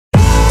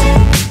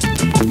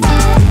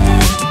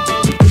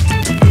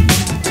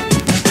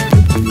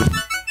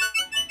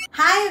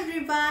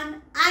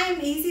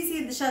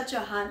Disha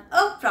Chauhan,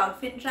 a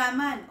proud Fintram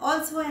and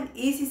also an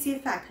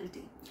ACCA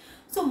faculty.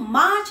 So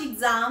March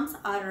exams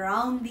are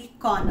around the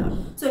corner.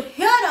 So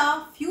here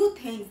are a few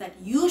things that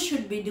you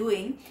should be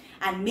doing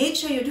and make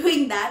sure you're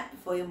doing that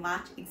before your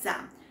March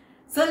exam.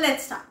 So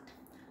let's start.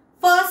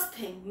 First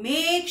thing,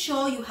 make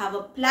sure you have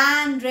a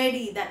plan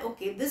ready that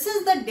okay, this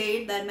is the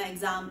date that my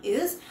exam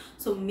is.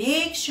 So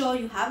make sure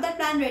you have that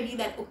plan ready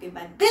that okay,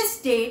 by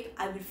this date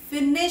I will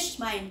finish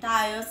my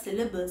entire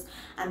syllabus,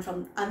 and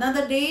from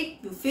another date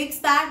you fix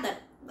that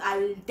I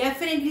will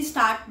definitely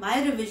start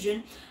my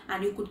revision,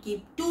 and you could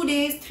keep 2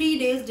 days, 3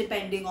 days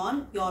depending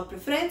on your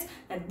preference,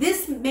 that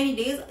this many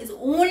days is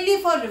only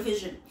for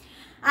revision.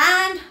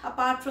 And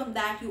apart from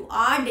that, you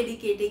are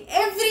dedicating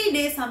every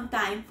day some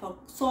time for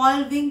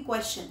solving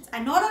questions,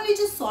 and not only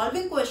just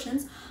solving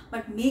questions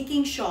but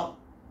making sure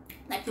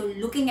that you're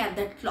looking at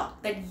that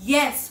clock, that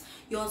yes,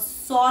 you're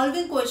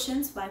solving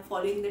questions by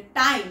following the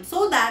time,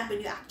 so that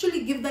when you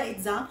actually give the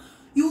exam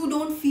you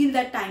don't feel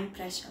that time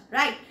pressure,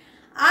 right?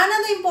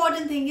 Another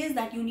important thing is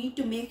that you need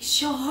to make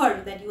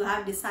sure that you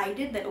have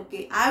decided that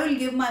okay, I will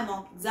give my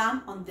mock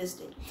exam on this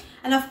date.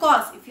 And of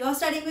course, if you're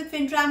studying with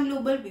Fintram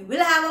Global, we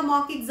will have a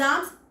mock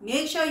exams.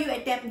 Make sure you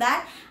attempt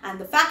that, and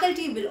the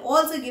faculty will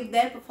also give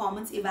their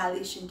performance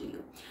evaluation to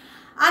you.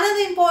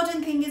 Another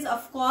important thing is,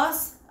 of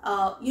course,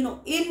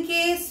 in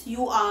case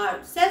you are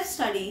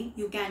self-studying,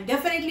 you can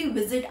definitely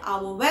visit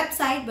our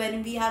website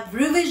wherein we have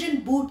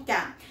revision boot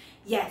camp.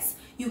 Yes,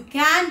 you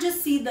can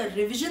just see the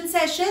revision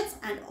sessions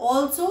and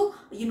also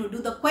do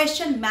the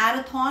question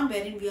marathon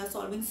wherein we are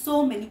solving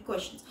so many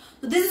questions.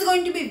 So this is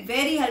going to be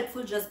very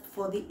helpful just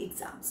before the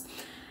exams.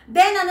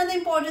 Then another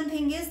important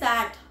thing is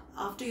that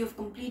after you've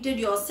completed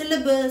your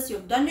syllabus,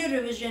 you've done your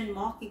revision,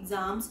 mock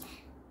exams,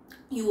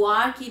 you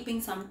are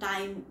keeping some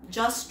time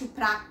just to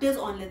practice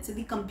on, let's say,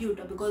 the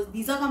computer, because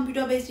these are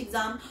computer based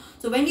exams.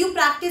 So when you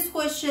practice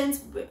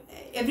questions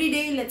every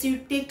day, let's say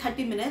you take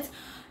 30 minutes,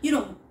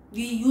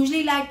 we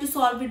usually like to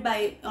solve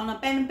it on a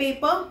pen and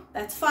paper.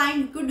 That's fine,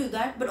 you could do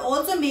that, but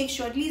also make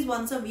sure at least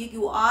once a week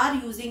you are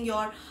using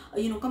your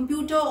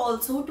computer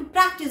also to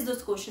practice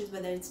those questions,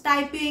 whether it's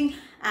typing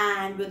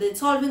and whether it's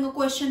solving a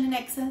question in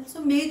Excel.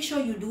 So make sure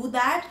you do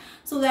that,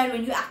 so that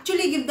when you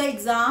actually give the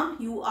exam,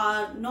 you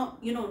are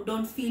not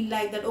don't feel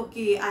like that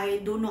okay, I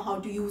don't know how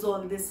to use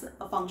all these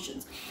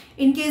functions.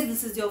 In case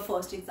this is your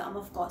first exam,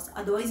 of course,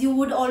 otherwise you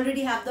would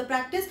already have the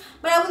practice,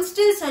 but I will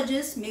still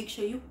suggest make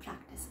sure you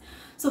practice.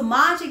 So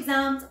March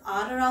exams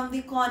are around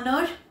the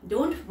corner.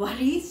 Don't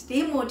worry,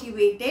 stay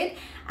motivated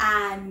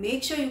and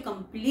make sure you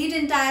complete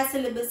entire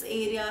syllabus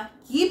area,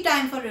 keep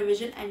time for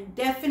revision, and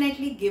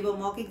definitely give a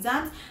mock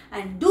exams,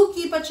 and do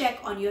keep a check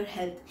on your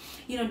health.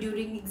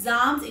 During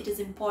exams it is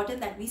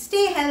important that we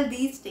stay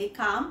healthy, stay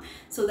calm,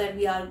 so that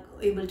we are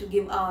able to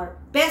give our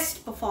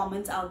best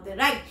performance out there,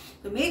 right?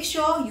 So make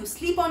sure you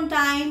sleep on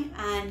time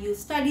and you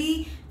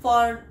study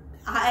for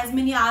as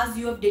many hours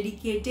you have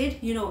dedicated.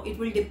 It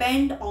will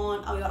depend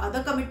on your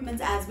other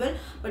commitments as well,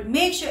 but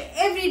make sure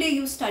every day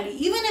you study,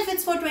 even if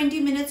it's for 20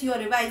 minutes you are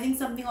revising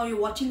something or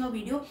you're watching a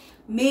video.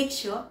 Make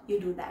sure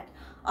you do that.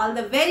 All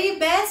the very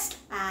best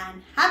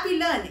and happy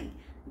learning.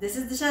 This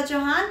is Disha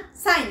Chauhan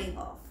signing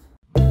off.